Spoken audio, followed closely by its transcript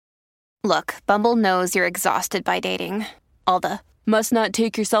Look, Bumble knows you're exhausted by dating. All the must not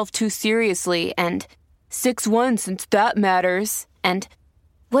take yourself too seriously and 6'1" since that matters. And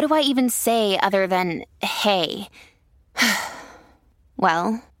what do I even say other than hey?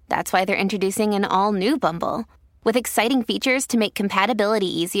 Well, that's why they're introducing an all-new Bumble with exciting features to make compatibility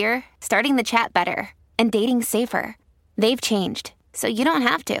easier, starting the chat better, and dating safer. They've changed, so you don't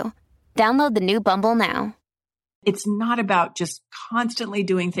have to. Download the new Bumble now. It's not about just constantly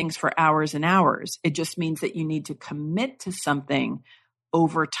doing things for hours and hours. It just means that you need to commit to something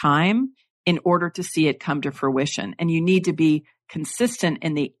over time in order to see it come to fruition. And you need to be consistent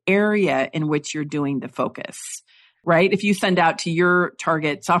in the area in which you're doing the focus, right? If you send out to your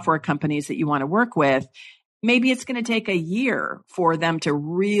target software companies that you want to work with, maybe it's going to take a year for them to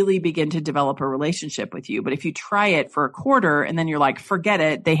really begin to develop a relationship with you. But if you try it for a quarter and then you're like, forget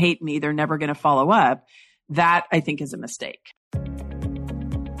it, they hate me, they're never going to follow up, that I think is a mistake.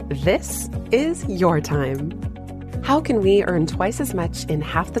 This is your time. How can we earn twice as much in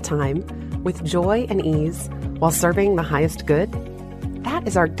half the time with joy and ease while serving the highest good? That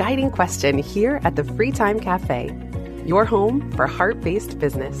is our guiding question here at the Free Time Cafe, your home for heart-based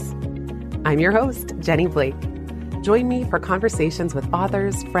business. I'm your host, Jenny Blake. Join me for conversations with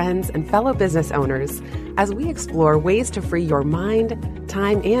authors, friends, and fellow business owners as we explore ways to free your mind,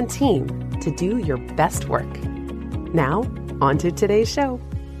 time, and team to do your best work. Now, on to today's show.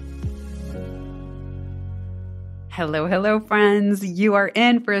 Hello, friends. You are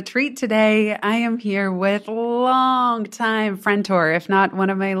in for a treat today. I am here with long-time friendtor, if not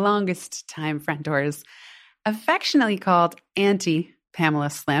one of my longest-time friendtors, affectionately called Auntie Pamela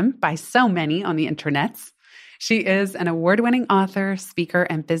Slim by so many on the internets. She is an award-winning author, speaker,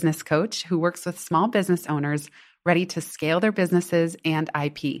 and business coach who works with small business owners ready to scale their businesses and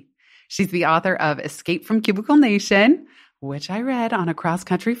IP. She's the author of Escape from Cubicle Nation, which I read on a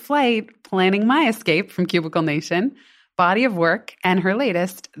cross-country flight planning my escape from Cubicle Nation, Body of Work, and her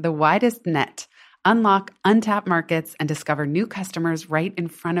latest, The Widest Net, Unlock Untapped Markets and Discover New Customers Right in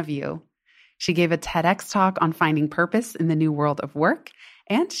Front of You. She gave a TEDx talk on finding purpose in the new world of work,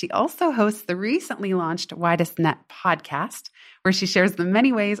 and she also hosts the recently launched Widest Net podcast, where she shares the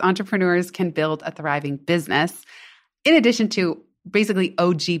many ways entrepreneurs can build a thriving business, in addition to basically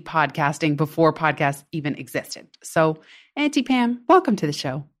OG podcasting before podcasts even existed. So, Auntie Pam, welcome to the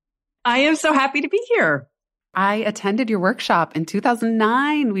show. I am so happy to be here. I attended your workshop in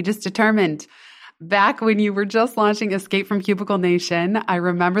 2009. We just determined back when you were just launching Escape from Cubicle Nation. I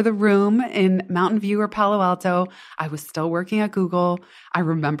remember the room in Mountain View or Palo Alto. I was still working at Google. I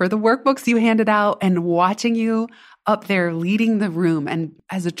remember the workbooks you handed out and watching you up there leading the room and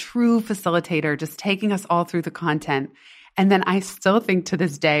as a true facilitator, just taking us all through the content. And then I still think to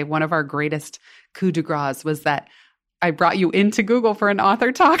this day, one of our greatest coup de grace was that I brought you into Google for an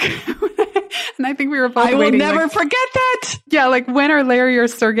author talk. And I think we were both waiting. I will never forget that. Yeah, like when are Larry or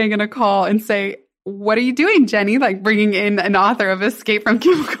Sergey going to call and say, what are you doing, Jenny? Like bringing in an author of Escape from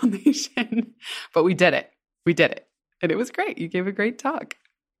Cubicle Nation. But we did it. We did it. And it was great. You gave a great talk.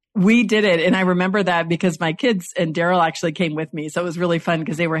 We did it. And I remember that because my kids and Daryl actually came with me. So it was really fun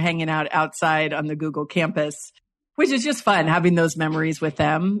because they were hanging out outside on the Google campus, which is just fun having those memories with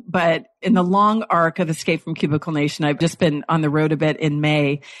them. But in the long arc of Escape from Cubicle Nation, I've just been on the road a bit in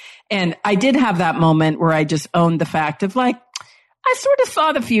May. And I did have that moment where I just owned the fact of like, I sort of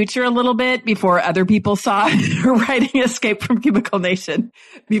saw the future a little bit before other people saw writing Escape from Cubicle Nation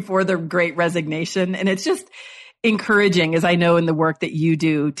before the Great Resignation. And it's just encouraging, as I know in the work that you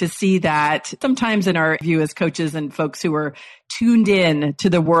do, to see that sometimes in our view as coaches and folks who are tuned in to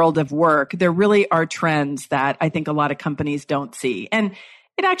the world of work, there really are trends that I think a lot of companies don't see. And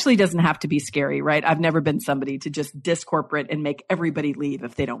it actually doesn't have to be scary, right? I've never been somebody to just discorporate and make everybody leave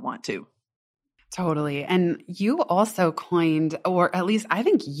if they don't want to. Totally. And you also coined, or at least I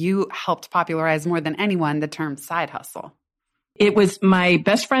think you helped popularize more than anyone, the term side hustle. It was my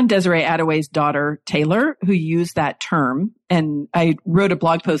best friend, Desiree Attaway's daughter, Taylor, who used that term. And I wrote a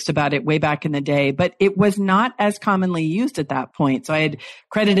blog post about it way back in the day, but it was not as commonly used at that point. So I had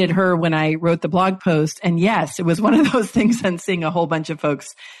credited her when I wrote the blog post. And yes, it was one of those things and seeing a whole bunch of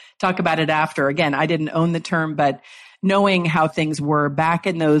folks talk about it after. Again, I didn't own the term, but knowing how things were back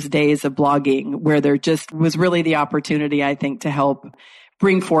in those days of blogging, where there just was really the opportunity, I think, to help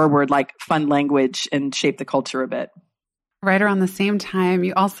bring forward like fun language and shape the culture a bit. Right around the same time,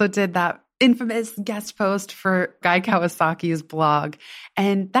 you also did that infamous guest post for Guy Kawasaki's blog.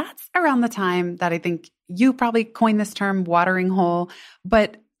 And that's around the time that I think you probably coined this term, watering hole.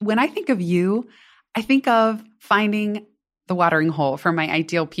 But when I think of you, I think of finding the watering hole for my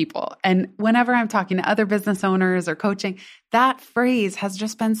ideal people. And whenever I'm talking to other business owners or coaching, that phrase has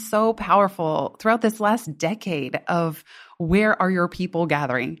just been so powerful throughout this last decade of where are your people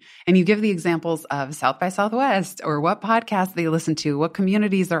gathering? And you give the examples of South by Southwest or what podcasts they listen to, what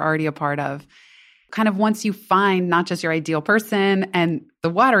communities they're already a part of. Kind of once you find not just your ideal person and the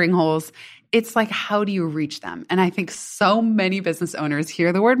watering holes, it's like, how do you reach them? And I think so many business owners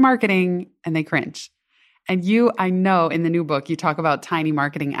hear the word marketing and they cringe. And you, I know in the new book, you talk about tiny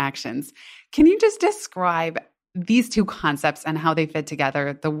marketing actions. Can you just describe these two concepts and how they fit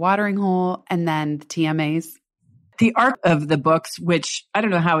together, the watering hole and then the TMAs? The arc of the books, which I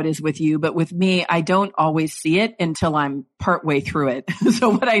don't know how it is with you, but with me, I don't always see it until I'm partway through it. So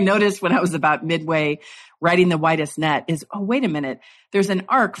what I noticed when I was about midway writing The Widest Net is, oh, wait a minute. There's an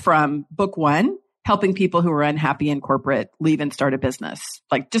arc from book 1, helping people who are unhappy in corporate leave and start a business,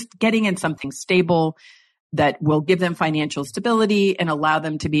 like just getting in something stable that will give them financial stability and allow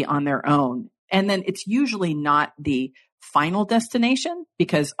them to be on their own. And then it's usually not the final destination,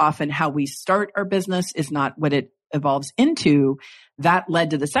 because often how we start our business is not what it evolves into. That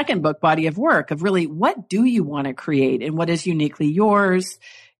led to the second book, Body of Work, of really, what do you want to create and what is uniquely yours,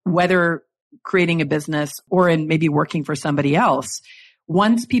 whether creating a business or in maybe working for somebody else.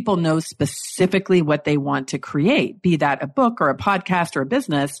 Once people know specifically what they want to create, be that a book or a podcast or a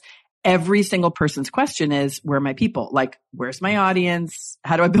business, every single person's question is, where are my people? Like, where's my audience?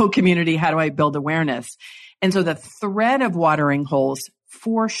 How do I build community? How do I build awareness? And so the thread of watering holes,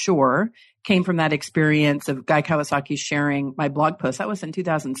 for sure, came from that experience of Guy Kawasaki sharing my blog post. That was in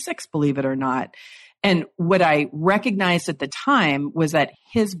 2006, believe it or not. And what I recognized at the time was that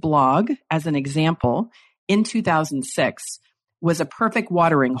his blog, as an example, in 2006, was a perfect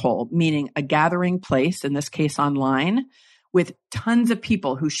watering hole, meaning a gathering place, in this case online, with tons of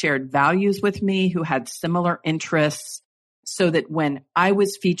people who shared values with me, who had similar interests, so that when I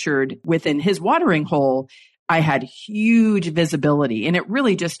was featured within his watering hole, I had huge visibility, and it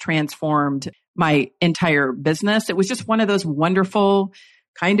really just transformed my entire business. It was just one of those wonderful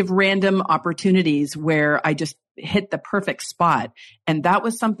kind of random opportunities where I just hit the perfect spot. And that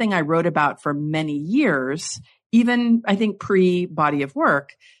was something I wrote about for many years, even I think pre-Body of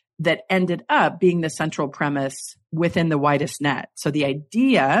Work, that ended up being the central premise within The Widest Net. So the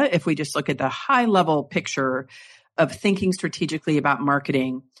idea, if we just look at the high level picture of thinking strategically about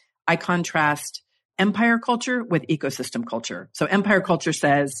marketing, I contrast empire culture with ecosystem culture. So empire culture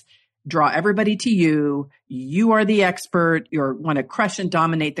says, draw everybody to you. You are the expert. You want to crush and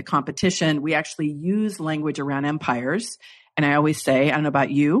dominate the competition. We actually use language around empires. And I always say, I don't know about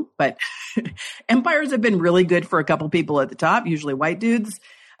you, but empires have been really good for a couple people at the top, usually white dudes,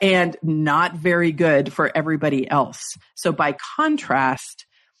 and not very good for everybody else. So by contrast,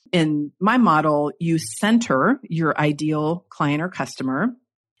 in my model, you center your ideal client or customer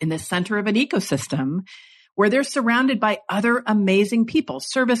in the center of an ecosystem where they're surrounded by other amazing people,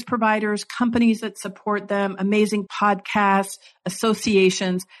 service providers, companies that support them, amazing podcasts,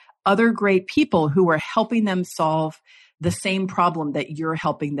 associations, other great people who are helping them solve the same problem that you're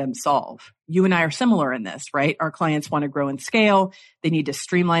helping them solve. You and I are similar in this, right? Our clients want to grow and scale. They need to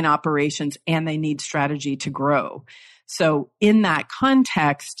streamline operations and they need strategy to grow. So in that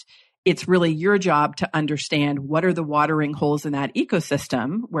context, it's really your job to understand what are the watering holes in that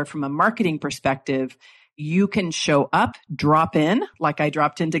ecosystem, where from a marketing perspective, you can show up, drop in, like I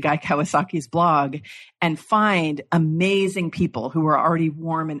dropped into Guy Kawasaki's blog, and find amazing people who are already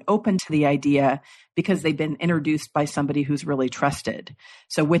warm and open to the idea because they've been introduced by somebody who's really trusted.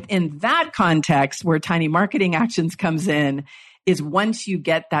 So within that context, where Tiny Marketing Actions comes in, is once you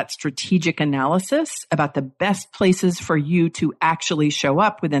get that strategic analysis about the best places for you to actually show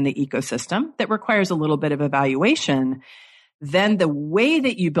up within the ecosystem, that requires a little bit of evaluation, then the way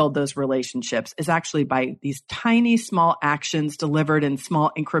that you build those relationships is actually by these tiny, small actions delivered in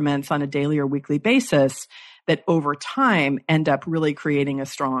small increments on a daily or weekly basis that over time end up really creating a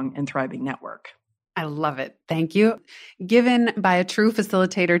strong and thriving network. I love it. Thank you. Given by a true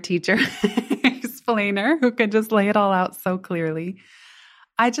facilitator, teacher, explainer who can just lay it all out so clearly.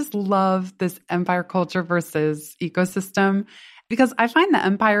 I just love this empire culture versus ecosystem, because I find the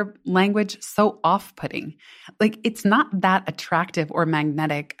empire language so off-putting. Like, it's not that attractive or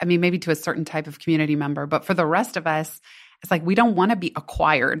magnetic. I mean, maybe to a certain type of community member, but for the rest of us, it's like we don't want to be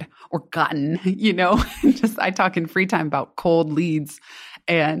acquired or gotten, just I talk in free time about cold leads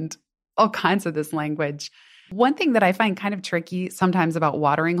and all kinds of this language. One thing that I find kind of tricky sometimes about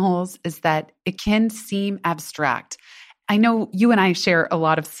watering holes is that it can seem abstract. I know you and I share a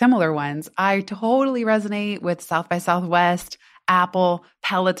lot of similar ones. I totally resonate with South by Southwest, Apple,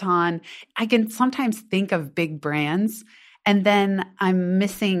 Peloton. I can sometimes think of big brands And then I'm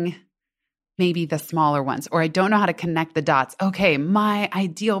missing maybe the smaller ones, or I don't know how to connect the dots. Okay, my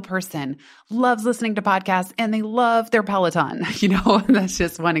ideal person loves listening to podcasts and they love their Peloton. That's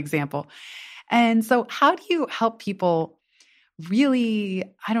just one example. And so how do you help people really,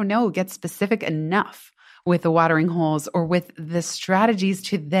 get specific enough with the watering holes or with the strategies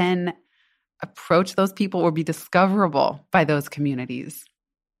to then approach those people or be discoverable by those communities?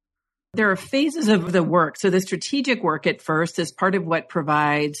 There are phases of the work. So the strategic work at first is part of what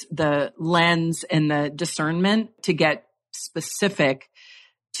provides the lens and the discernment to get specific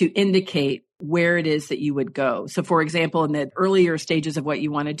to indicate where it is that you would go. So for example, in the earlier stages of what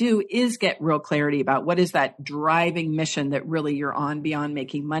you want to do is get real clarity about what is that driving mission that really you're on beyond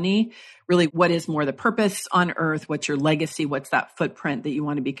making money. Really, what is more the purpose on earth? What's your legacy? What's that footprint that you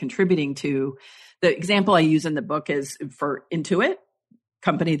want to be contributing to? The example I use in the book is for Intuit,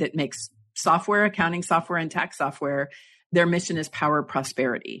 company that makes software, accounting software, and tax software. Their mission is power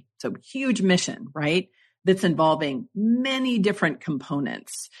prosperity. So huge mission, right? That's involving many different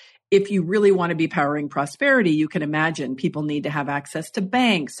components. If you really want to be powering prosperity, you can imagine people need to have access to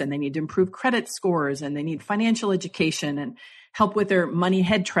banks and they need to improve credit scores and they need financial education and help with their money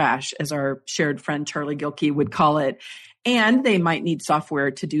head trash, as our shared friend Charlie Gilkey would call it. And they might need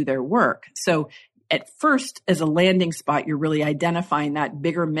software to do their work. So at first, as a landing spot, you're really identifying that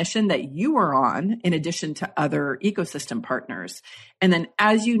bigger mission that you are on in addition to other ecosystem partners. And then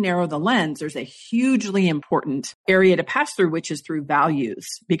as you narrow the lens, there's a hugely important area to pass through, which is through values,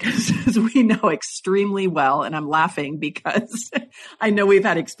 because as we know extremely well, and I'm laughing because I know we've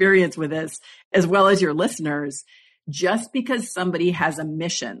had experience with this as well as your listeners, just because somebody has a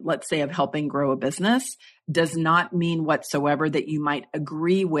mission, let's say of helping grow a business, does not mean whatsoever that you might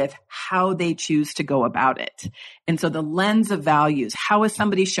agree with how they choose to go about it. And so the lens of values, how is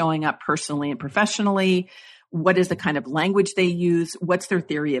somebody showing up personally and professionally? What is the kind of language they use? What's their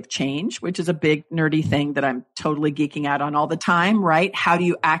theory of change, which is a big nerdy thing that I'm totally geeking out on all the time, right? How do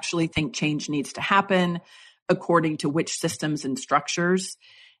you actually think change needs to happen according to which systems and structures?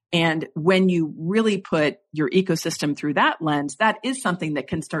 And when you really put your ecosystem through that lens, that is something that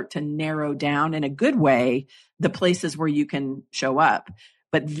can start to narrow down in a good way the places where you can show up.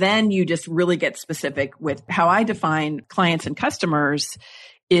 But then you just really get specific with how I define clients and customers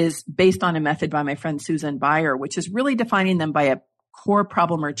is based on a method by my friend Susan Beyer, which is really defining them by a core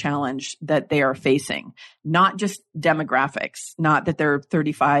problem or challenge that they are facing, not just demographics, not that they're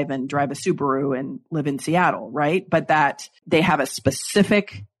 35 and drive a Subaru and live in Seattle, right? But that they have a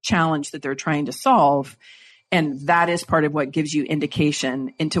specific challenge that they're trying to solve. And that is part of what gives you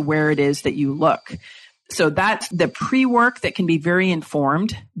indication into where it is that you look. So that's the pre-work that can be very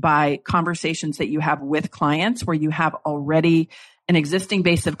informed by conversations that you have with clients where you have already an existing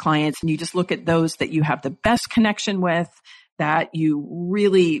base of clients and you just look at those that you have the best connection with, that you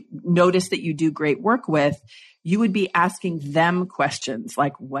really notice that you do great work with. You would be asking them questions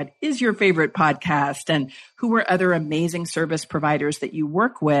like, what is your favorite podcast? And who are other amazing service providers that you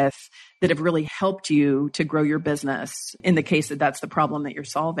work with that have really helped you to grow your business in the case that that's the problem that you're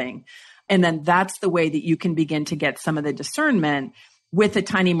solving? And then that's the way that you can begin to get some of the discernment. With the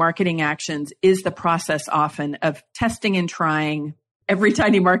tiny marketing actions is the process often of testing and trying. Every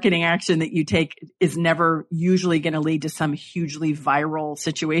tiny marketing action that you take is never usually going to lead to some hugely viral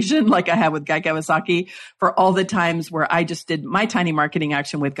situation like I had with Guy Kawasaki. For all the times where I just did my tiny marketing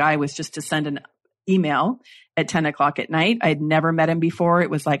action with Guy was just to send an email at 10 o'clock at night. I had never met him before. It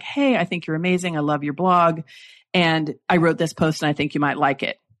was like, hey, I think you're amazing. I love your blog. And I wrote this post and I think you might like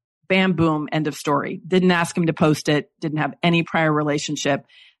it. Bam, boom, end of story. Didn't ask him to post it. Didn't have any prior relationship.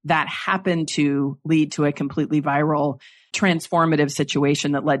 That happened to lead to a completely viral transformative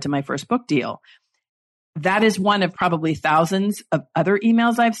situation that led to my first book deal. That is one of probably thousands of other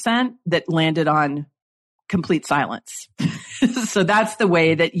emails I've sent that landed on complete silence. So that's the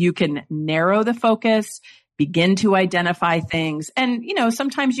way that you can narrow the focus, begin to identify things. And,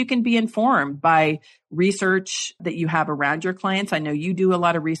 sometimes you can be informed by research that you have around your clients. I know you do a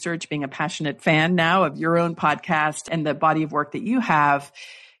lot of research, being a passionate fan now of your own podcast and the body of work that you have.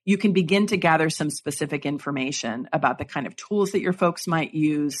 You can begin to gather some specific information about the kind of tools that your folks might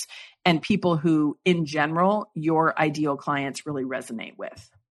use and people who, in general, your ideal clients really resonate with.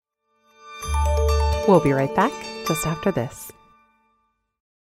 We'll be right back just after this.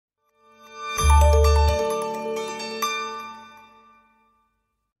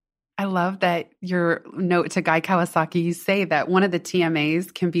 I love that your note to Guy Kawasaki, you say that one of the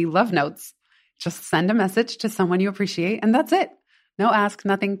TMAs can be love notes. Just send a message to someone you appreciate, and that's it. No ask,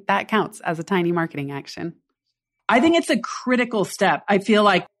 nothing. That counts as a tiny marketing action. I think it's a critical step. I feel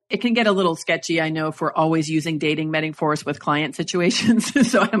like It can get a little sketchy, I know, if we're always using dating metaphors with client situations.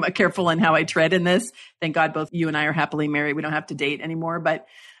 So I'm careful in how I tread in this. Thank God both you and I are happily married. We don't have to date anymore. But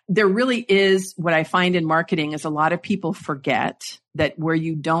there really is, what I find in marketing is a lot of people forget that where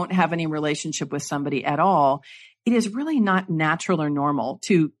you don't have any relationship with somebody at all, it is really not natural or normal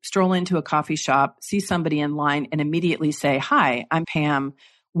to stroll into a coffee shop, see somebody in line, and immediately say, "Hi, I'm Pam.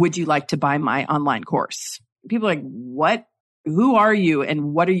 Would you like to buy my online course?" People are like, "What? Who are you?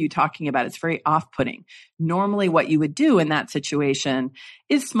 And what are you talking about?" It's very off-putting. Normally what you would do in that situation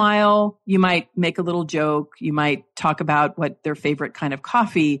is smile. You might make a little joke. You might talk about what their favorite kind of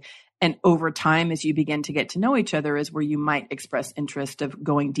coffee. And over time, as you begin to get to know each other, is where you might express interest of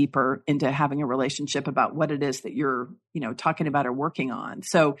going deeper into having a relationship about what it is that you're, talking about or working on.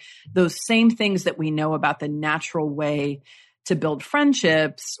 So those same things that we know about the natural way to build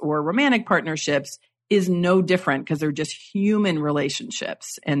friendships or romantic partnerships is no different, because they're just human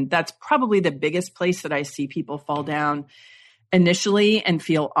relationships. And that's probably the biggest place that I see people fall down initially and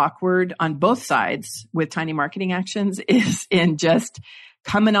feel awkward on both sides with Tiny Marketing Actions, is in just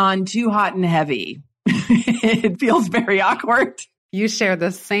coming on too hot and heavy. It feels very awkward. You share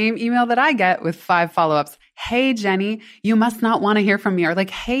the same email that I get with 5 follow-ups. "Hey, Jenny, you must not want to hear from me." Or like,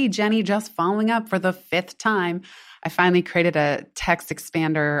 "Hey, Jenny, just following up for the 5th time. I finally created a text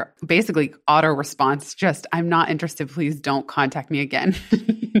expander, basically auto response. Just, I'm not interested. Please don't contact me again."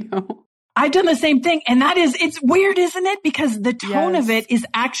 I've done the same thing. And it's weird, isn't it? Because the tone of it is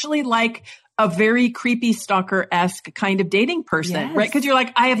actually like a very creepy stalker-esque kind of dating person, right? Because you're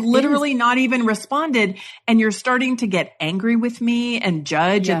like, I have literally not even responded. And you're starting to get angry with me and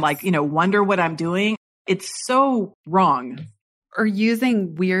judge and wonder what I'm doing. It's so wrong. Or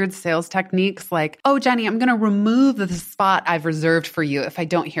using weird sales techniques like, "Oh, Jenny, I'm going to remove the spot I've reserved for you if I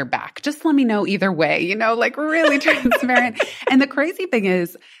don't hear back. Just let me know either way," like really transparent. And the crazy thing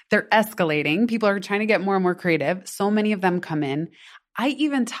is they're escalating. People are trying to get more and more creative. So many of them come in. I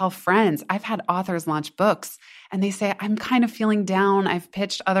even tell friends, I've had authors launch books and they say, "I'm kind of feeling down. I've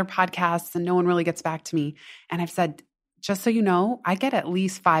pitched other podcasts and no one really gets back to me." And I've said, "Just so you know, I get at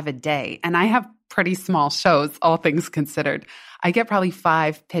least 5 a day. And I have pretty small shows, all things considered. I get probably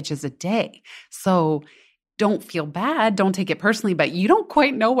 5 pitches a day. So don't feel bad. Don't take it personally, but you don't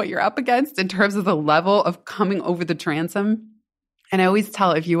quite know what you're up against in terms of the level of coming over the transom." And I always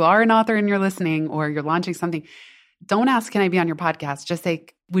tell, if you are an author and you're listening or you're launching something, don't ask, "Can I be on your podcast?" Just say,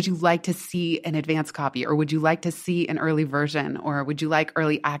 "Would you like to see an advanced copy? Or would you like to see an early version? Or would you like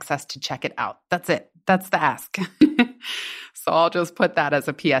early access to check it out?" That's it. That's the ask. So I'll just put that as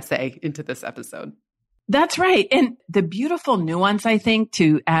a PSA into this episode. That's right. And the beautiful nuance, I think,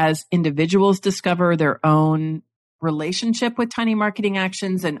 to as individuals discover their own relationship with Tiny Marketing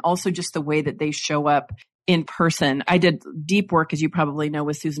Actions, and also just the way that they show up in person. I did deep work, as you probably know,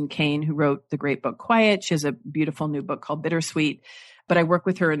 with Susan Cain, who wrote the great book Quiet. She has a beautiful new book called Bittersweet. But I worked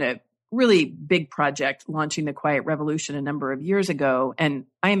with her in a really big project launching the Quiet Revolution a number of years ago. And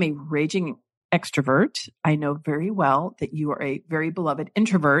I am a raging extrovert. I know very well that you are a very beloved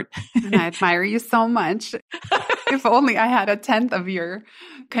introvert. And I admire you so much. If only I had a 10th of your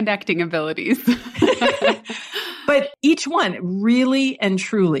connecting abilities. But each one, really and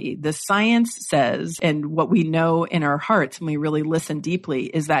truly, the science says, and what we know in our hearts when we really listen deeply,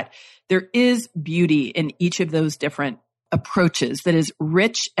 is that there is beauty in each of those different approaches that is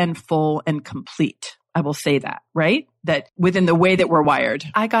rich and full and complete. I will say that, right? That within the way that we're wired.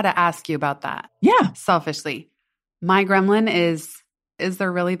 I got to ask you about that. Yeah. Selfishly. My gremlin is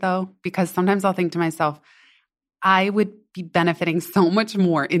there really though? Because sometimes I'll think to myself, I would be benefiting so much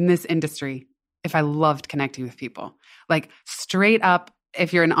more in this industry if I loved connecting with people. Like straight up,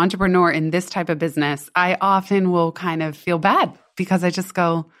 if you're an entrepreneur in this type of business, I often will kind of feel bad because I just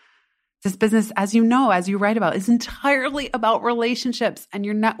go, this business, as you know, as you write about, is entirely about relationships and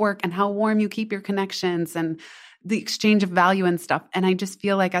your network and how warm you keep your connections and the exchange of value and stuff. And I just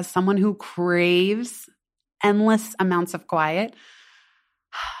feel like as someone who craves endless amounts of quiet,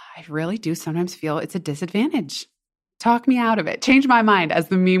 I really do sometimes feel it's a disadvantage. Talk me out of it. Change my mind, as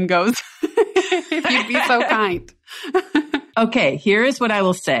the meme goes. If you'd be so kind. Okay, here is what I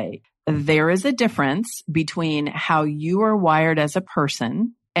will say. There is a difference between how you are wired as a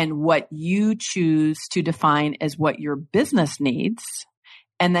person and what you choose to define as what your business needs,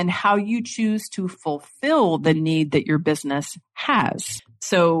 and then how you choose to fulfill the need that your business has.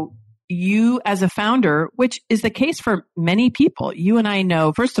 So you as a founder, which is the case for many people, you and I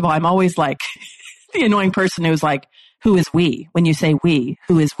know, first of all, I'm always like the annoying person who's like, who is we? When you say we,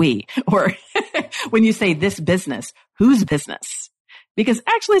 who is we? Or when you say this business, whose business? Because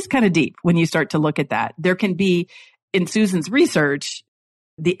actually it's kind of deep when you start to look at that. There can be, in Susan's research,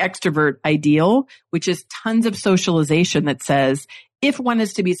 the extrovert ideal, which is tons of socialization that says, if one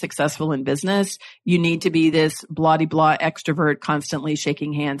is to be successful in business, you need to be this blah-de-blah extrovert, constantly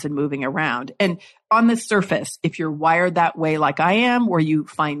shaking hands and moving around. And on the surface, if you're wired that way like I am, where you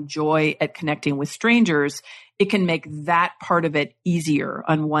find joy at connecting with strangers, it can make that part of it easier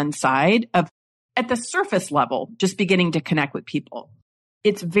on one side of, at the surface level, just beginning to connect with people.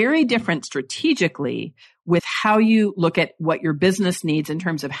 It's very different strategically with how you look at what your business needs in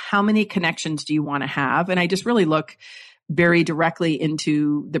terms of how many connections do you want to have. And I just really look very directly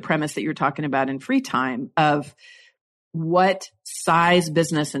into the premise that you're talking about in free time of what size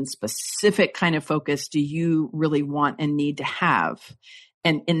business and specific kind of focus do you really want and need to have.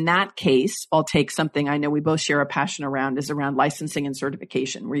 And in that case, I'll take something I know we both share a passion around is around licensing and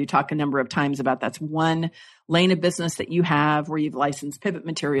certification, where you talk a number of times about that's one lane of business that you have where you've licensed pivot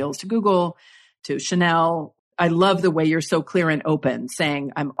materials to Google, to Chanel. I love the way you're so clear and open,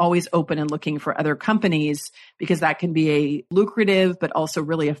 saying I'm always open and looking for other companies because that can be a lucrative, but also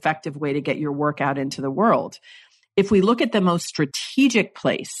really effective way to get your work out into the world. If we look at the most strategic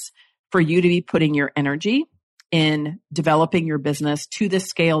place for you to be putting your energy in developing your business to the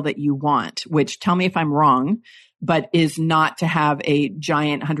scale that you want, which tell me if I'm wrong, but is not to have a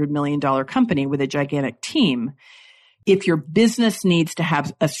giant $100 million company with a gigantic team. If your business needs to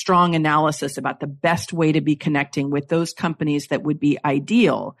have a strong analysis about the best way to be connecting with those companies that would be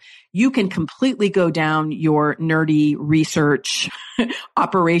ideal, you can completely go down your nerdy research,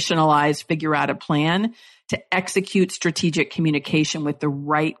 operationalize, figure out a plan to execute strategic communication with the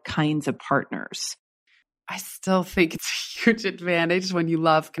right kinds of partners. I still think it's a huge advantage when you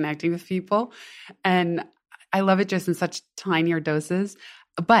love connecting with people. And I love it just in such tinier doses.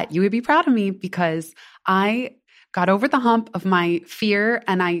 But you would be proud of me because I got over the hump of my fear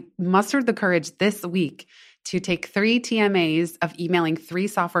and I mustered the courage this week to take 3 TMAs of emailing 3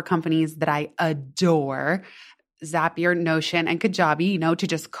 software companies that I adore, Zapier, Notion, and Kajabi, to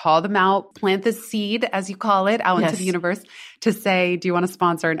just call them out, plant the seed, as you call it, out into the universe to say, do you want to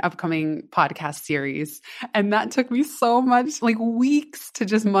sponsor an upcoming podcast series? And that took me so much, like weeks to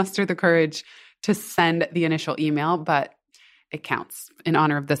just muster the courage to send the initial email, but it counts. In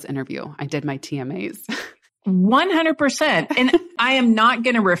honor of this interview, I did my TMAs. 100%. And I am not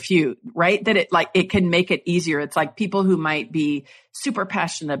going to refute, right? That it can make it easier. It's like people who might be super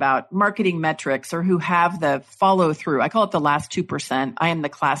passionate about marketing metrics or who have the follow through. I call it the last 2%. I am the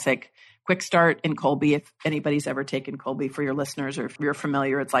classic quick start in Kolbe. If anybody's ever taken Kolbe, for your listeners, or if you're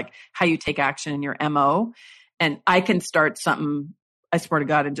familiar, it's like how you take action in your MO. And I can start something, I swear to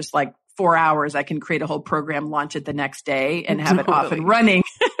God, in just like 4 hours, I can create a whole program, launch it the next day and have it off and running.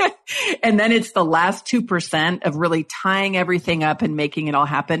 And then it's the last 2% of really tying everything up and making it all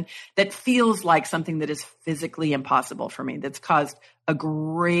happen that feels like something that is physically impossible for me, that's caused a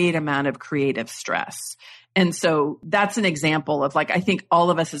great amount of creative stress. And so that's an example of I think all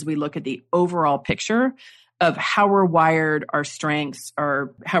of us, as we look at the overall picture of how we're wired, our strengths,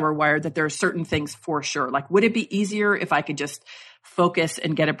 or how we're wired, that there are certain things for sure. Would it be easier if I could just focus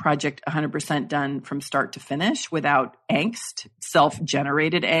and get a project 100% done from start to finish without angst,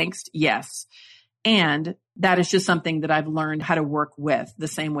 self-generated angst? Yes. And that is just something that I've learned how to work with the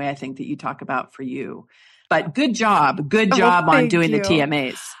same way I think that you talk about for you. But good job on doing the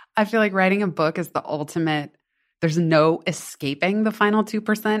TMAs. I feel like writing a book is the ultimate. There's no escaping the final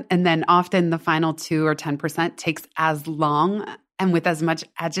 2%. And then often the final 2 or 10% takes as long and with as much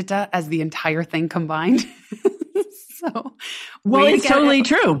agita as the entire thing combined. So, well, it's totally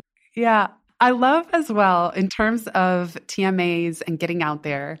true. Yeah. I love as well, in terms of TMAs and getting out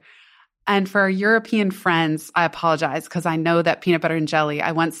there. And for our European friends, I apologize because I know that peanut butter and jelly,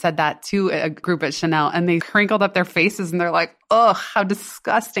 I once said that to a group at Chanel and they crinkled up their faces and they're like, ugh, how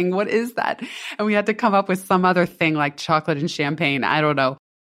disgusting. What is that? And we had to come up with some other thing like chocolate and champagne. I don't know.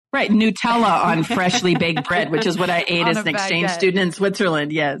 Right. Nutella on freshly baked bread, which is what I ate as an exchange student in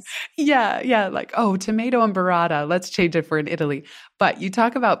Switzerland. Yes. Yeah. Tomato and burrata. Let's change it for in Italy. But you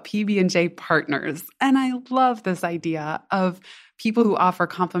talk about PB&J partners. And I love this idea of people who offer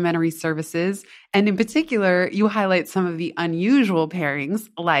complementary services. And in particular, you highlight some of the unusual pairings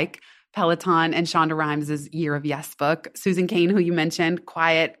like Peloton and Shonda Rhimes' Year of Yes book, Susan Cain, who you mentioned,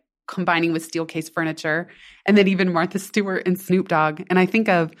 Quiet, combining with Steelcase furniture, and then even Martha Stewart and Snoop Dogg. And I think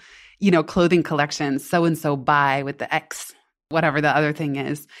of, clothing collections, so-and-so buy with the X, whatever the other thing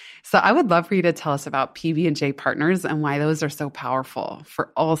is. So I would love for you to tell us about PB&J partners and why those are so powerful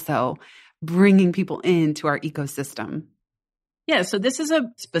for also bringing people into our ecosystem. Yeah, so this is a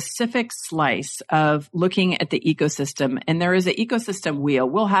specific slice of looking at the ecosystem, and there is an ecosystem wheel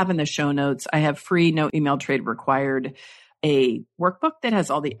we'll have in the show notes. I have free, no email trade required a workbook that has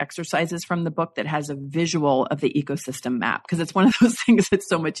all the exercises from the book that has a visual of the ecosystem map. Because it's one of those things that's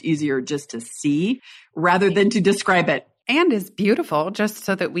so much easier just to see rather than to describe it. And is beautiful, just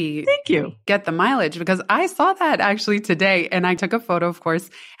so that we Thank you. Get the mileage, because I saw that actually today and I took a photo, of course,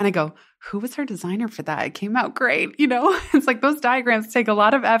 and I go, who was her designer for that? It came out great. It's like those diagrams take a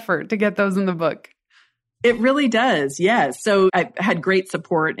lot of effort to get those in the book. It really does. Yes. So I had great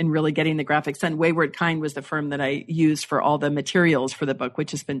support in really getting the graphics done. Wayward Kind was the firm that I used for all the materials for the book, which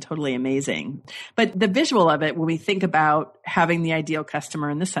has been totally amazing. But the visual of it, when we think about having the ideal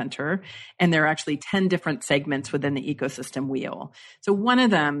customer in the center, and there are actually 10 different segments within the ecosystem wheel. So one of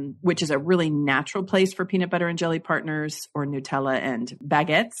them, which is a really natural place for peanut butter and jelly partners or Nutella and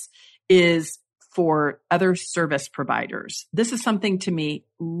baguettes, is for other service providers. This is something to me,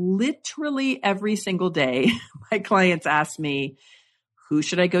 literally every single day, my clients ask me, who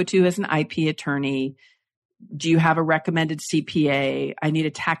should I go to as an IP attorney? Do you have a recommended CPA? I need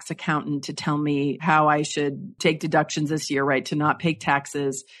a tax accountant to tell me how I should take deductions this year, right? To not pay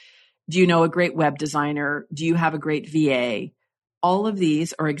taxes. Do you know a great web designer? Do you have a great VA? All of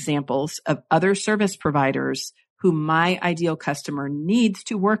these are examples of other service providers who my ideal customer needs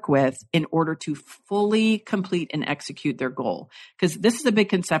to work with in order to fully complete and execute their goal. Because this is a big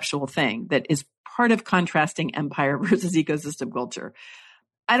conceptual thing that is part of contrasting empire versus ecosystem culture.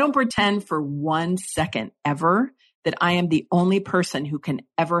 I don't pretend for 1 second ever that I am the only person who can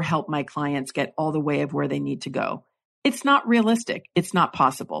ever help my clients get all the way of where they need to go. It's not realistic. It's not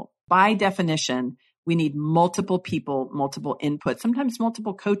possible. By definition, we need multiple people, multiple inputs, sometimes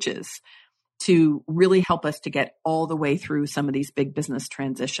multiple coaches to really help us to get all the way through some of these big business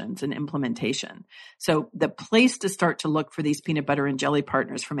transitions and implementation. So the place to start to look for these peanut butter and jelly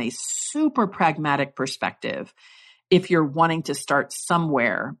partners from a super pragmatic perspective, if you're wanting to start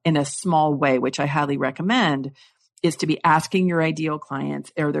somewhere in a small way, which I highly recommend, is to be asking your ideal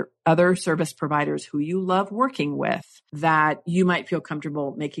clients, are there other service providers who you love working with that you might feel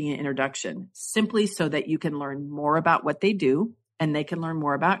comfortable making an introduction, simply so that you can learn more about what they do and they can learn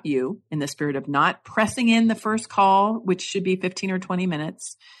more about you, in the spirit of not pressing in the first call, which should be 15 or 20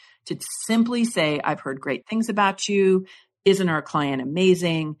 minutes, to simply say, I've heard great things about you. Isn't our client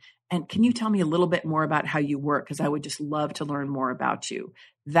amazing? And can you tell me a little bit more about how you work? Because I would just love to learn more about you.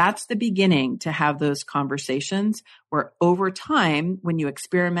 That's the beginning to have those conversations where over time, when you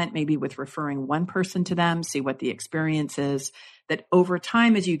experiment maybe with referring one person to them, see what the experience is, that over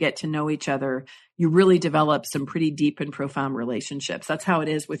time, as you get to know each other, you really develop some pretty deep and profound relationships. That's how it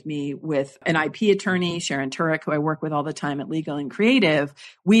is with me with an IP attorney, Sharon Turek, who I work with all the time at Legal and Creative.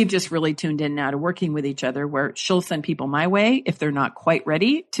 We've just really tuned in now to working with each other, where she'll send people my way if they're not quite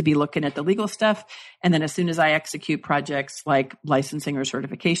ready to be looking at the legal stuff. And then as soon as I execute projects like licensing or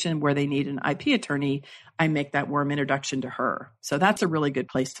certification where they need an IP attorney, I make that warm introduction to her. So that's a really good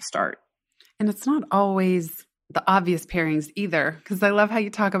place to start. And it's not always the obvious pairings either, because I love how you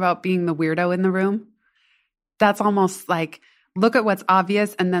talk about being the weirdo in the room. That's almost like, look at what's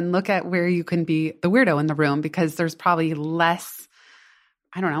obvious and then look at where you can be the weirdo in the room, because there's probably less,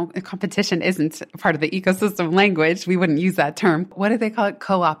 I don't know, competition isn't part of the ecosystem language. We wouldn't use that term. What do they call it?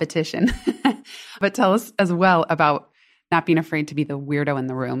 Co-opetition. But tell us as well about not being afraid to be the weirdo in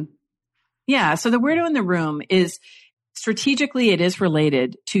the room. Yeah. So the weirdo in the room is, strategically, it is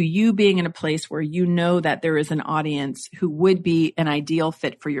related to you being in a place where you know that there is an audience who would be an ideal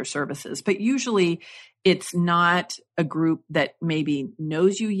fit for your services. But usually it's not a group that maybe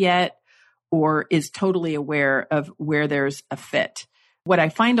knows you yet or is totally aware of where there's a fit. What I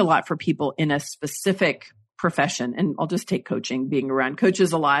find a lot for people in a specific profession, and I'll just take coaching, being around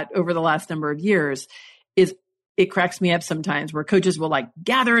coaches a lot over the last number of years, is it cracks me up sometimes where coaches will like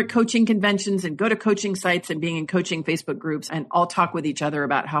gather at coaching conventions and go to coaching sites and being in coaching Facebook groups and all talk with each other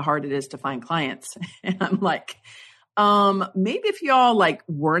about how hard it is to find clients. And I'm like, maybe if y'all like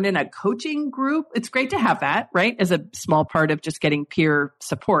weren't in a coaching group, it's great to have that, right? As a small part of just getting peer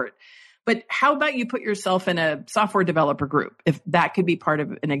support. But how about you put yourself in a software developer group, if that could be part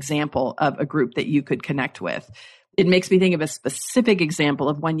of an example of a group that you could connect with? It makes me think of a specific example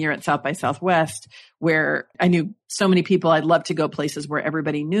of one year at South by Southwest where I knew so many people. I'd love to go places where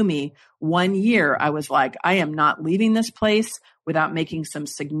everybody knew me. One year I was like, I am not leaving this place without making some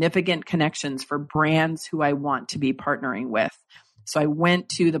significant connections for brands who I want to be partnering with. So I went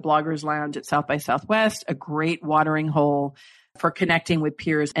to the Bloggers Lounge at South by Southwest, a great watering hole for connecting with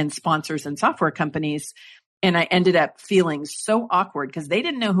peers and sponsors and software companies. And I ended up feeling so awkward because they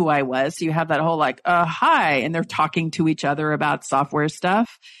didn't know who I was. So you have that whole like, hi, and they're talking to each other about software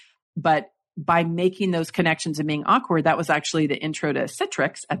stuff. But by making those connections and being awkward, that was actually the intro to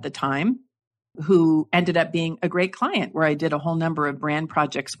Citrix at the time. who ended up being a great client where I did a whole number of brand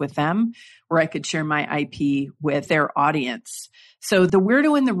projects with them where I could share my IP with their audience. So the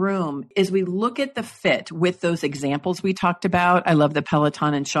weirdo in the room is we look at the fit with those examples we talked about. I love the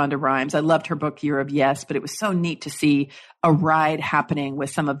Peloton and Shonda Rhimes. I loved her book, Year of Yes, but it was so neat to see a ride happening with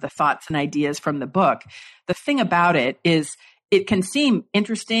some of the thoughts and ideas from the book. The thing about it is it can seem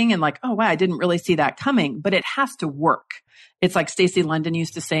interesting and like, oh, wow, I didn't really see that coming, but it has to work. It's like Stacey London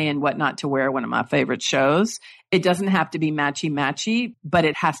used to say in What Not to Wear, one of my favorite shows. It doesn't have to be matchy-matchy, but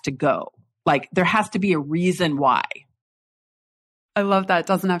it has to go. Like there has to be a reason why. I love that. It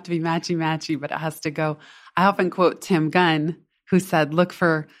doesn't have to be matchy-matchy, but it has to go. I often quote Tim Gunn, who said, look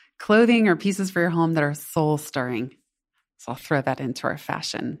for clothing or pieces for your home that are soul-stirring. So I'll throw that into our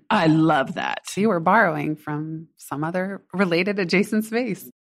fashion. I love that. So you were borrowing from some other related adjacent space.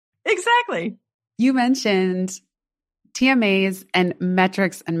 Exactly. You mentioned TMAs and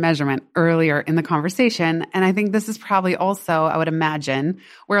metrics and measurement earlier in the conversation. And I think this is probably also, I would imagine,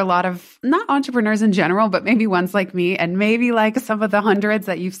 where a lot of not entrepreneurs in general, but maybe ones like me and maybe like some of the hundreds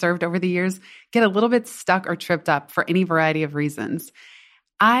that you've served over the years get a little bit stuck or tripped up for any variety of reasons.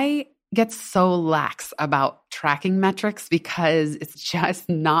 I get so lax about tracking metrics because it's just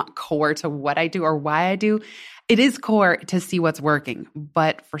not core to what I do or why I do. It is core to see what's working,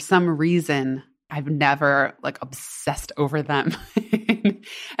 but for some reason, I've never obsessed over them.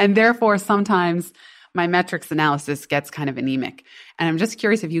 And therefore, sometimes my metrics analysis gets kind of anemic. And I'm just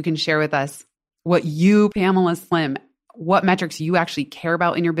curious if you can share with us what you, Pamela Slim, what metrics you actually care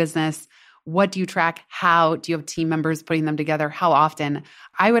about in your business. What do you track? How do you have team members putting them together? How often?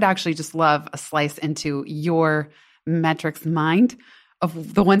 I would actually just love a slice into your metrics mind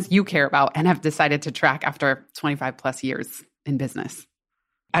of the ones you care about and have decided to track after 25 plus years in business.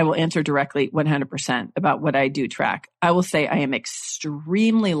 I will answer directly 100% about what I do track. I will say I am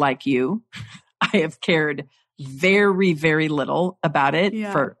extremely like you. I have cared very, very little about it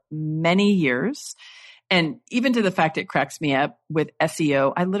for many years. And even to the fact it cracks me up with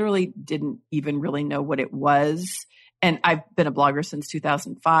SEO, I literally didn't even really know what it was. And I've been a blogger since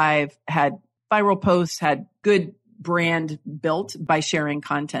 2005, had viral posts, had good brand built by sharing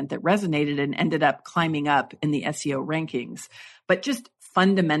content that resonated and ended up climbing up in the SEO rankings. But just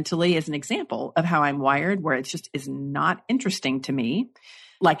fundamentally as an example of how I'm wired, where it just is not interesting to me,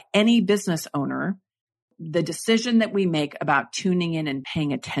 like any business owner, the decision that we make about tuning in and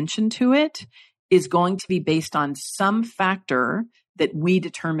paying attention to it is going to be based on some factor that we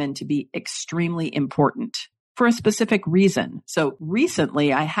determine to be extremely important for a specific reason. So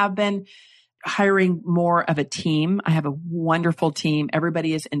recently I have been hiring more of a team. I have a wonderful team.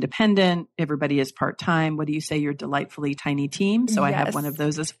 Everybody is independent. Everybody is part-time. What do you say? Your delightfully tiny team. So yes. I have one of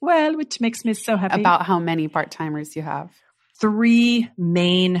those as well, which makes me so happy. About how many part-timers you have? 3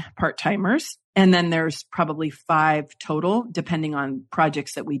 main part-timers. And then there's probably 5 total, depending on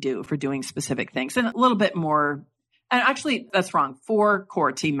projects that we do for doing specific things. And a little bit more, and actually that's wrong, 4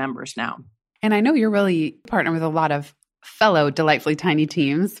 core team members now. And I know you're really partnered with a lot of fellow delightfully tiny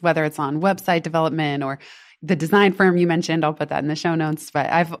teams, whether it's on website development or the design firm you mentioned. I'll put that in the show notes, but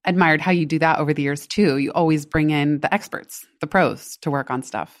I've admired how you do that over the years too. You always bring in the experts, the pros to work on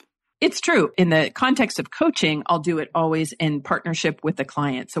stuff. It's true. In the context of coaching, I'll do it always in partnership with the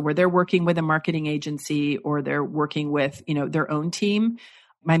client. So where they're working with a marketing agency or they're working with, their own team,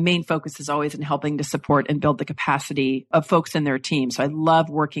 my main focus is always in helping to support and build the capacity of folks in their team. So I love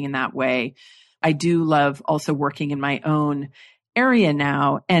working in that way. I do love also working in my own area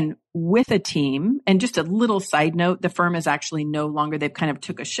now and with a team. And just a little side note, the firm is actually no longer, they've kind of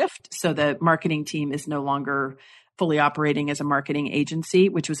took a shift. So the marketing team is no longer fully operating as a marketing agency,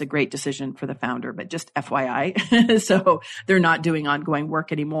 which was a great decision for the founder, but just FYI. So they're not doing ongoing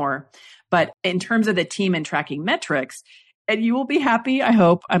work anymore. But in terms of the team and tracking metrics, and you will be happy, I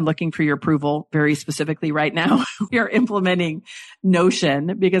hope. I'm looking for your approval very specifically right now. We are implementing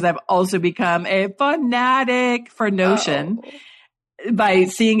Notion because I've also become a fanatic for Notion by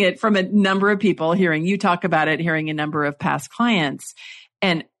seeing it from a number of people, hearing you talk about it, hearing a number of past clients.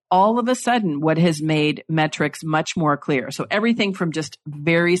 And all of a sudden, what has made metrics much more clear. So everything from just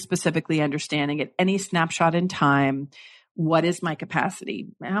very specifically understanding at any snapshot in time, what is my capacity?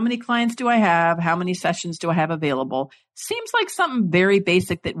 How many clients do I have? How many sessions do I have available? Seems like something very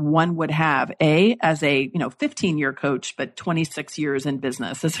basic that one would have, as a 15-year coach, but 26 years in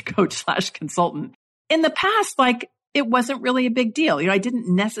business as a coach/consultant. In the past, it wasn't really a big deal. I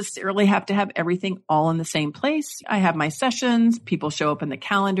didn't necessarily have to have everything all in the same place. I have my sessions. People show up in the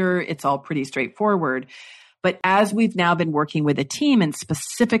calendar. It's all pretty straightforward. But as we've now been working with a team and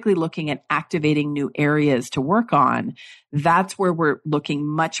specifically looking at activating new areas to work on, that's where we're looking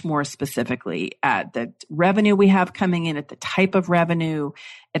much more specifically at the revenue we have coming in, at the type of revenue,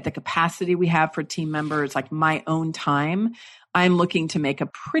 at the capacity we have for team members, like my own time. I'm looking to make a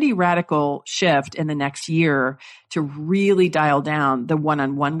pretty radical shift in the next year to really dial down the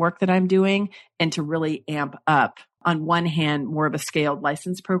one-on-one work that I'm doing and to really amp up, on one hand, more of a scaled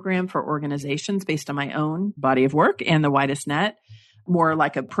license program for organizations based on my own body of work and the widest net, more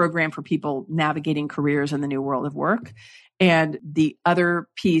like a program for people navigating careers in the new world of work. And the other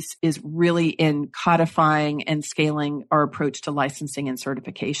piece is really in codifying and scaling our approach to licensing and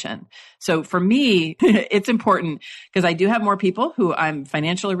certification. So for me, it's important because I do have more people who I'm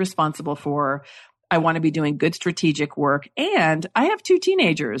financially responsible for. I want to be doing good strategic work. And I have 2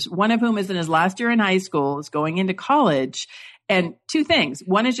 teenagers, one of whom is in his last year in high school, is going into college. And 2 things.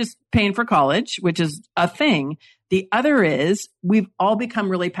 One is just paying for college, which is a thing. The other is we've all become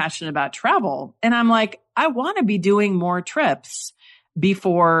really passionate about travel. And I'm like, I want to be doing more trips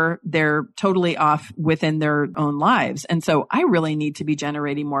before they're totally off within their own lives. And so I really need to be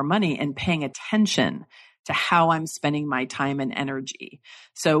generating more money and paying attention to how I'm spending my time and energy.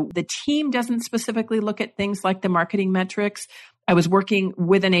 So the team doesn't specifically look at things like the marketing metrics. I was working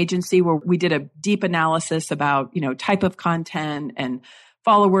with an agency where we did a deep analysis about, type of content and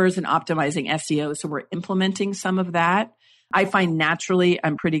followers and optimizing SEO. So we're implementing some of that. I find naturally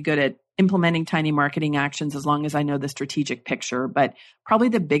I'm pretty good at implementing tiny marketing actions as long as I know the strategic picture. But probably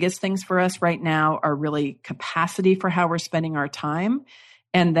the biggest things for us right now are really capacity for how we're spending our time,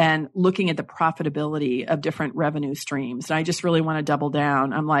 and then looking at the profitability of different revenue streams. And I just really want to double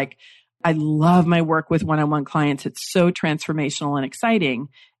down. I'm like, I love my work with one-on-one clients. It's so transformational and exciting.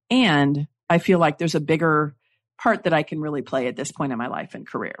 And I feel like there's a bigger part that I can really play at this point in my life and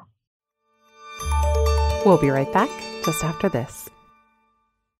career. We'll be right back just after this.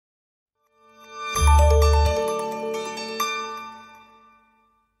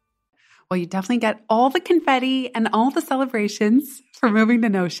 Well, you definitely get all the confetti and all the celebrations for moving to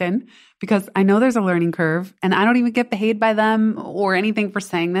Notion, because I know there's a learning curve and I don't even get paid by them or anything for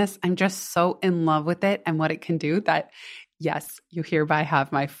saying this. I'm just so in love with it and what it can do that, yes, you hereby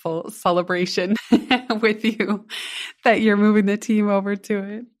have my full celebration with you that you're moving the team over to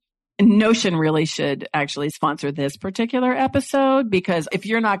it. Notion really should actually sponsor this particular episode, because if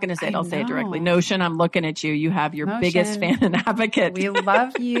you're not going to say it, I'll say it directly. Notion, I'm looking at you. You have your biggest fan and advocate. We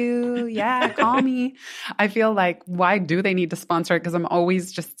love you. Yeah, call me. I feel like, why do they need to sponsor it? Because I'm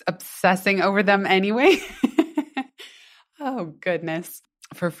always just obsessing over them anyway. Oh, goodness.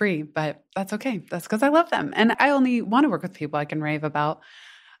 For free, but that's okay. That's because I love them. And I only want to work with people I can rave about.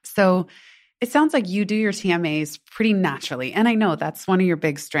 So it sounds like you do your TMAs pretty naturally. And I know that's one of your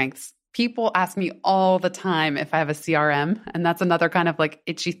big strengths. People ask me all the time if I have a CRM. And that's another kind of like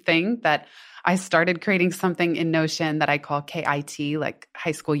itchy thing that I started creating something in Notion that I call KIT, like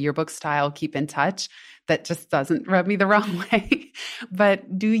high school yearbook style, keep in touch. That just doesn't rub me the wrong way.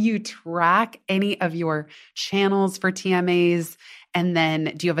 But do you track any of your channels for TMAs? And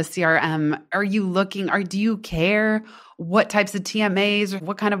then do you have a CRM? Are you looking, or do you care what types of TMAs,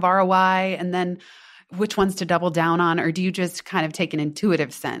 what kind of ROI, and then which ones to double down on? Or do you just kind of take an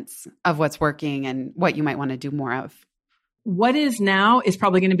intuitive sense of what's working and what you might want to do more of? What is now is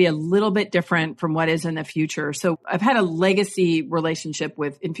probably going to be a little bit different from what is in the future. So I've had a legacy relationship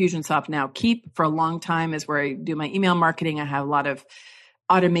with Infusionsoft now. Keep for a long time is where I do my email marketing. I have a lot of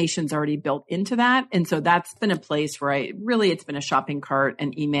automations already built into that. And so that's been a place where it's been a shopping cart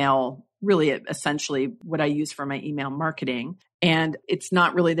and email, really essentially what I use for my email marketing. And it's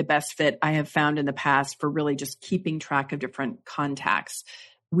not really the best fit I have found in the past for really just keeping track of different contacts.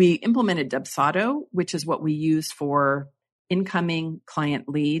 We implemented Dubsado, which is what we use for incoming client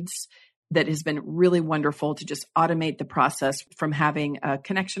leads. That has been really wonderful to just automate the process from having a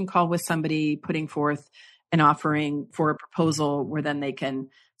connection call with somebody, putting forth an offering for a proposal where then they can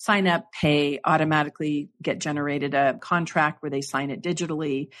sign up, pay, automatically get generated a contract where they sign it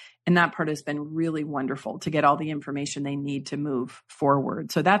digitally. And that part has been really wonderful to get all the information they need to move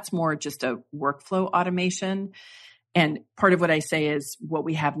forward. So that's more just a workflow automation. And part of what I say is what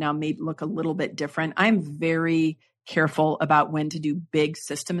we have now may look a little bit different. I'm very careful about when to do big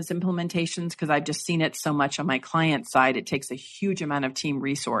systems implementations because I've just seen it so much on my client side. It takes a huge amount of team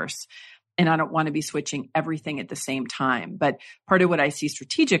resource. And I don't want to be switching everything at the same time. But part of what I see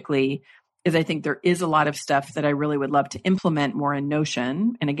strategically is I think there is a lot of stuff that I really would love to implement more in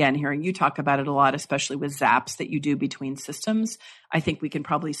Notion. And again, hearing you talk about it a lot, especially with zaps that you do between systems, I think we can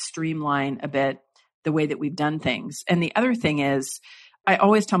probably streamline a bit the way that we've done things. And the other thing is, I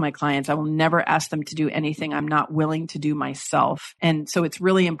always tell my clients, I will never ask them to do anything I'm not willing to do myself. And so it's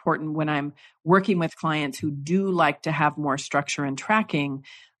really important when I'm working with clients who do like to have more structure and tracking,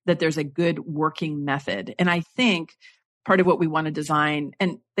 that there's a good working method. And I think part of what we want to design,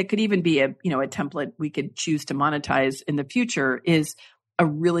 and that could even be a template we could choose to monetize in the future, is a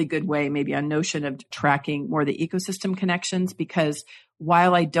really good way, maybe on Notion, of tracking more the ecosystem connections. Because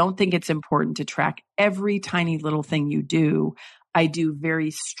while I don't think it's important to track every tiny little thing you do, I do very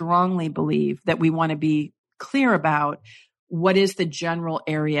strongly believe that we want to be clear about what is the general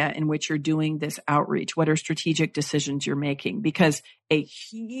area in which you're doing this outreach? What are strategic decisions you're making? Because a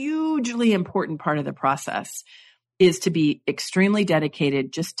hugely important part of the process is to be extremely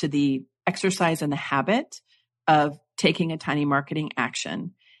dedicated just to the exercise and the habit of taking a tiny marketing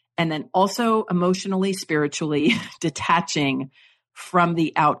action. And then also emotionally, spiritually detaching from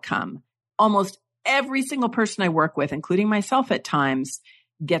the outcome. Almost every single person I work with, including myself at times,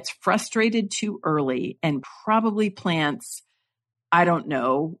 gets frustrated too early and probably plants,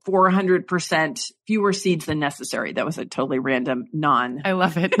 400% fewer seeds than necessary. That was a totally random I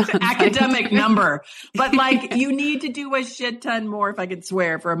love it. academic number. But you need to do a shit ton more, if I could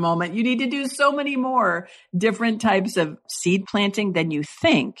swear for a moment. You need to do so many more different types of seed planting than you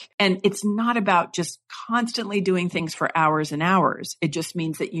think. And it's not about just constantly doing things for hours and hours. It just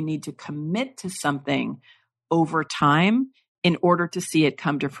means that you need to commit to something over time in order to see it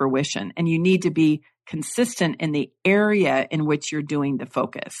come to fruition. And you need to be consistent in the area in which you're doing the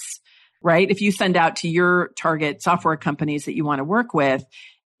focus, right? If you send out to your target software companies that you want to work with,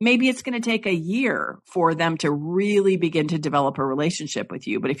 maybe it's going to take a year for them to really begin to develop a relationship with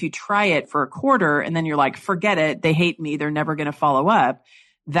you. But if you try it for a quarter and then you're like, forget it, they hate me, they're never going to follow up,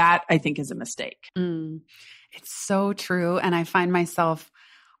 that I think is a mistake. It's so true. And I find myself,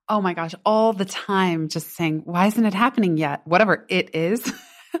 oh my gosh, all the time just saying, why isn't it happening yet? Whatever it is.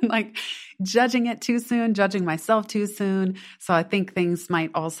 Judging it too soon, judging myself too soon. So I think things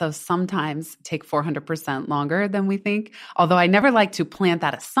might also sometimes take 400% longer than we think. Although I never like to plant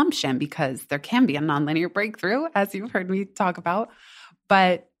that assumption, because there can be a nonlinear breakthrough, as you've heard me talk about.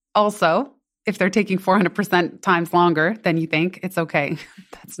 But also, if they're taking 400% times longer than you think, it's okay.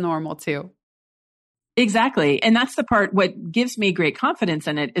 That's normal too. Exactly. And that's the part, what gives me great confidence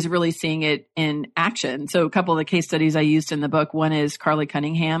in it is really seeing it in action. So a couple of the case studies I used in the book, one is Carly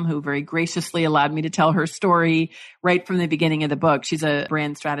Cunningham, who very graciously allowed me to tell her story right from the beginning of the book. She's a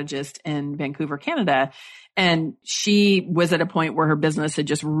brand strategist in Vancouver, Canada. And she was at a point where her business had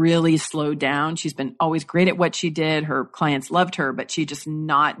just really slowed down. She's been always great at what she did. Her clients loved her, but she just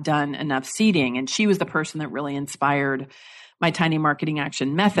not done enough seeding. And she was the person that really inspired my tiny marketing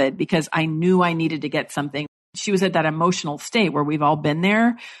action method, because I knew I needed to get something. She was at that emotional state where we've all been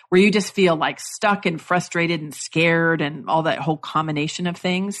there, where you just feel like stuck and frustrated and scared and all that whole combination of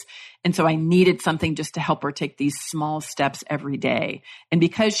things. And so I needed something just to help her take these small steps every day. And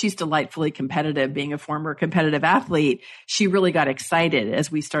because she's delightfully competitive, being a former competitive athlete, she really got excited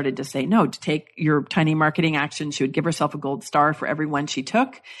as we started to say, no, to take your tiny marketing action. She would give herself a gold star for every one she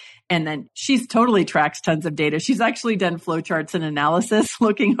took. And then she's totally tracks tons of data. She's actually done flowcharts and analysis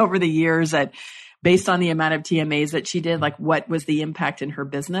looking over the years at, based on the amount of TMAs that she did, like what was the impact in her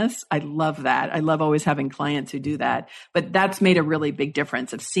business. I love that. I love always having clients who do that. But that's made a really big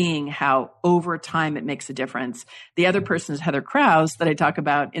difference of seeing how over time it makes a difference. The other person is Heather Krause that I talk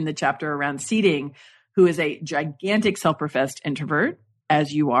about in the chapter around seeding, who is a gigantic self-professed introvert,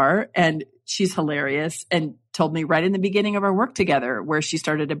 as you are. And she's hilarious and told me right in the beginning of our work together, where she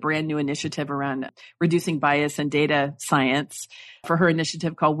started a brand new initiative around reducing bias and data science for her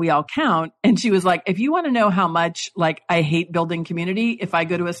initiative called We All Count. And she was like, if you want to know how much I hate building community, if I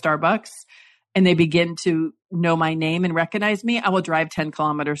go to a Starbucks and they begin to know my name and recognize me, I will drive 10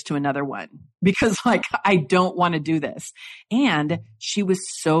 kilometers to another one, because I don't want to do this. And she was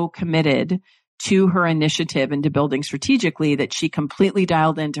so committed to her initiative and to building strategically that she completely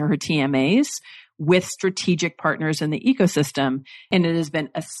dialed into her TMAs with strategic partners in the ecosystem. And it has been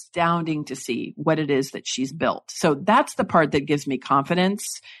astounding to see what it is that she's built. So that's the part that gives me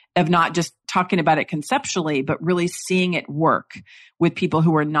confidence of not just talking about it conceptually, but really seeing it work with people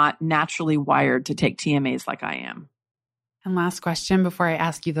who are not naturally wired to take TMAs like I am. And last question before I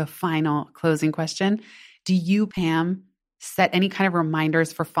ask you the final closing question. Do you, Pam, set any kind of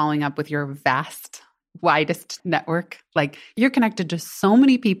reminders for following up with your vast, widest network? You're connected to so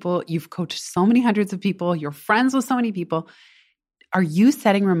many people. You've coached so many hundreds of people. You're friends with so many people. Are you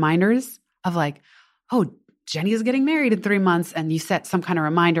setting reminders of oh, Jenny is getting married in 3 months, and you set some kind of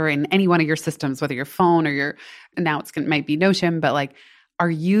reminder in any one of your systems, whether your phone or now might be Notion, but Are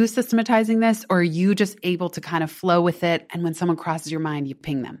you systematizing this, or are you just able to kind of flow with it? And when someone crosses your mind, you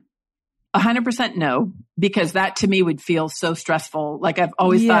ping them? 100% no, because that to me would feel so stressful. Like I've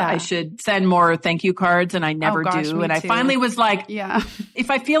always thought I should send more thank you cards and I never do. And I finally was like, if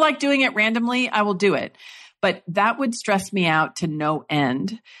I feel like doing it randomly, I will do it. But that would stress me out to no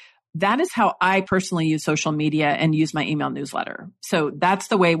end. That is how I personally use social media and use my email newsletter. So that's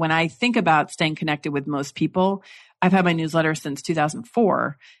the way when I think about staying connected with most people. I've had my newsletter since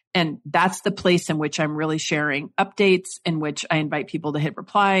 2004. And that's the place in which I'm really sharing updates, in which I invite people to hit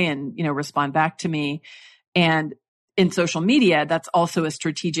reply and, respond back to me. And in social media, that's also a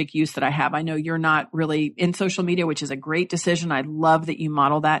strategic use that I have. I know you're not really in social media, which is a great decision. I love that you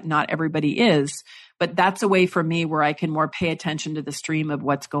model that. Not everybody is, but that's a way for me where I can more pay attention to the stream of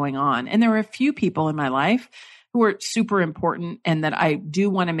what's going on. And there are a few people in my life who are super important and that I do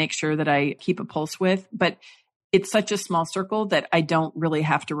want to make sure that I keep a pulse with, but it's such a small circle that I don't really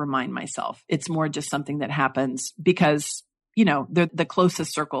have to remind myself. It's more just something that happens because, they're the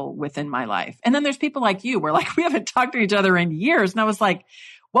closest circle within my life. And then there's people like you where we haven't talked to each other in years. And I was like,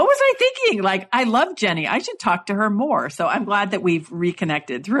 what was I thinking? I love Jenny. I should talk to her more. So I'm glad that we've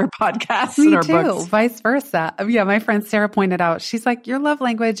reconnected through our podcasts and our books. Vice versa. Yeah, my friend Sarah pointed out, she's like, your love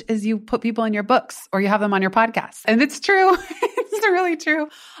language is you put people in your books or you have them on your podcast. And it's true. It's really true.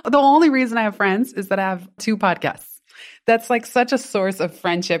 The only reason I have friends is that I have 2 podcasts. That's such a source of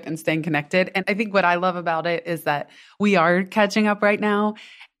friendship and staying connected. And I think what I love about it is that we are catching up right now.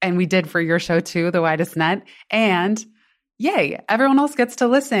 And we did for your show too, The Widest Net. And yay, everyone else gets to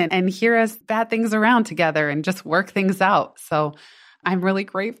listen and hear us bat things around together and just work things out. So I'm really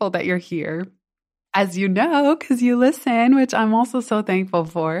grateful that you're here. As you know, because you listen, which I'm also so thankful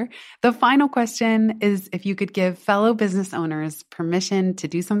for. The final question is if you could give fellow business owners permission to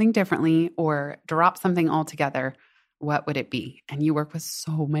do something differently or drop something altogether, what would it be? And you work with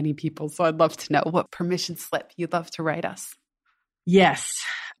so many people, so I'd love to know what permission slip you'd love to write us. Yes.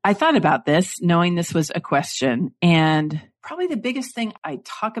 I thought about this, knowing this was a question. And probably the biggest thing I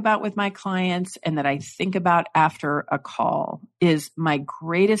talk about with my clients and that I think about after a call is my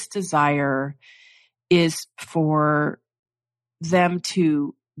greatest desire is for them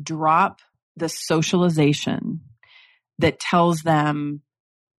to drop the socialization that tells them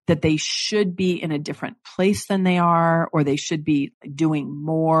that they should be in a different place than they are, or they should be doing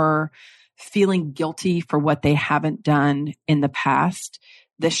more, feeling guilty for what they haven't done in the past.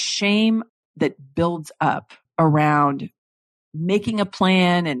 The shame that builds up around making a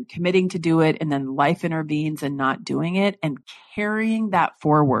plan and committing to do it, and then life intervenes and not doing it, and carrying that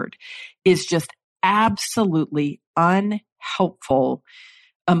forward is just absolutely unhelpful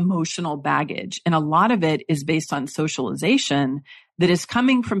emotional baggage. And a lot of it is based on socialization that is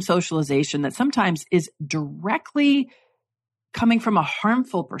coming from socialization that sometimes is directly coming from a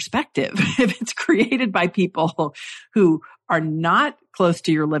harmful perspective. If it's created by people who are not close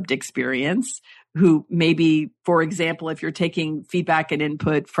to your lived experience, who maybe, for example, if you're taking feedback and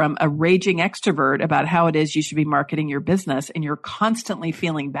input from a raging extrovert about how it is you should be marketing your business, and you're constantly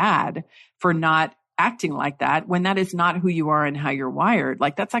feeling bad for not acting like that when that is not who you are and how you're wired,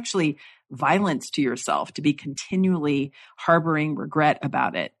 that's actually violence to yourself to be continually harboring regret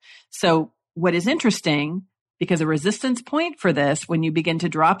about it. So what is interesting, because a resistance point for this, when you begin to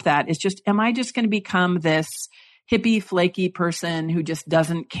drop that, is just, am I just going to become this hippie, flaky person who just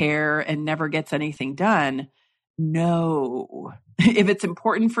doesn't care and never gets anything done? No. If it's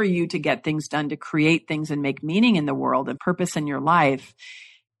important for you to get things done, to create things and make meaning in the world and purpose in your life,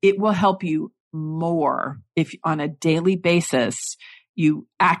 it will help you more if on a daily basis you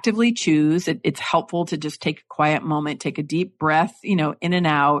actively choose. It's helpful to just take a quiet moment, take a deep breath, in and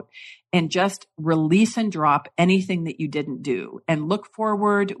out, and just release and drop anything that you didn't do and look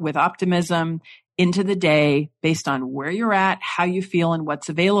forward with optimism into the day based on where you're at, how you feel, and what's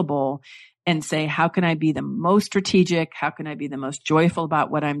available, and say, how can I be the most strategic? How can I be the most joyful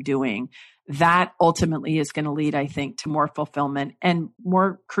about what I'm doing? That ultimately is going to lead, I think, to more fulfillment and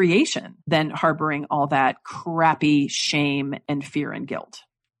more creation than harboring all that crappy shame and fear and guilt.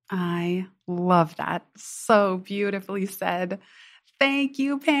 I love that. So beautifully said. Thank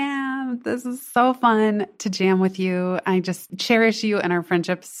you, Pam. This is so fun to jam with you. I just cherish you and our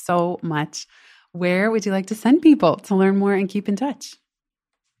friendship so much. Where would you like to send people to learn more and keep in touch?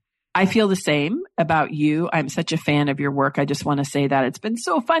 I feel the same about you. I'm such a fan of your work. I just want to say that it's been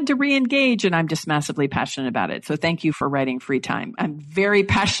so fun to re-engage, and I'm just massively passionate about it. So thank you for writing Free Time. I'm very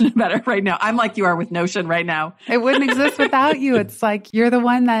passionate about it right now. I'm like you are with Notion right now. It wouldn't exist without you. It's like you're the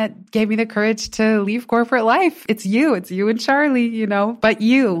one that gave me the courage to leave corporate life. It's you and Charlie, but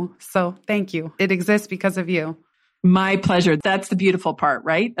you. So thank you. It exists because of you. My pleasure. That's the beautiful part,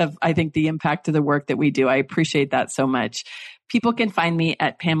 right? Of, I think, the impact of the work that we do. I appreciate that so much. People can find me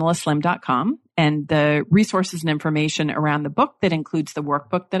at PamelaSlim.com, and the resources and information around the book that includes the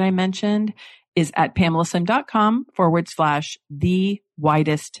workbook that I mentioned is at PamelaSlim.com/the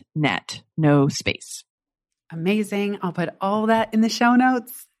widest net, no space. Amazing. I'll put all that in the show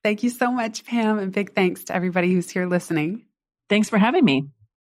notes. Thank you so much, Pam, and big thanks to everybody who's here listening. Thanks for having me.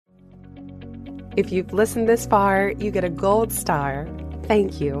 If you've listened this far, you get a gold star.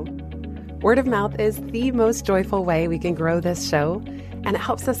 Thank you. Word of mouth is the most joyful way we can grow this show, and it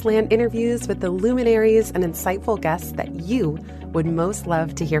helps us land interviews with the luminaries and insightful guests that you would most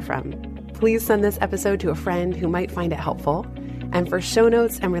love to hear from. Please send this episode to a friend who might find it helpful. And for show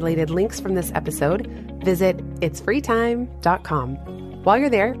notes and related links from this episode, visit itsfreetime.com. While you're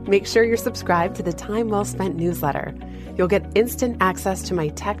there, make sure you're subscribed to the Time Well Spent newsletter. You'll get instant access to my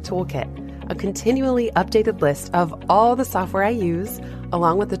tech toolkit, a continually updated list of all the software I use,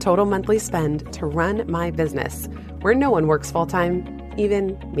 along with the total monthly spend to run my business, where no one works full-time,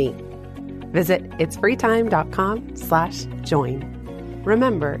 even me. Visit itsfreetime.com/join.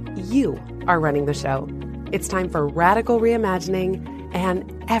 Remember, you are running the show. It's time for radical reimagining, and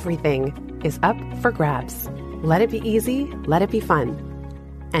everything is up for grabs. Let it be easy, let it be fun,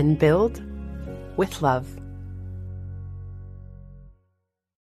 and build with love.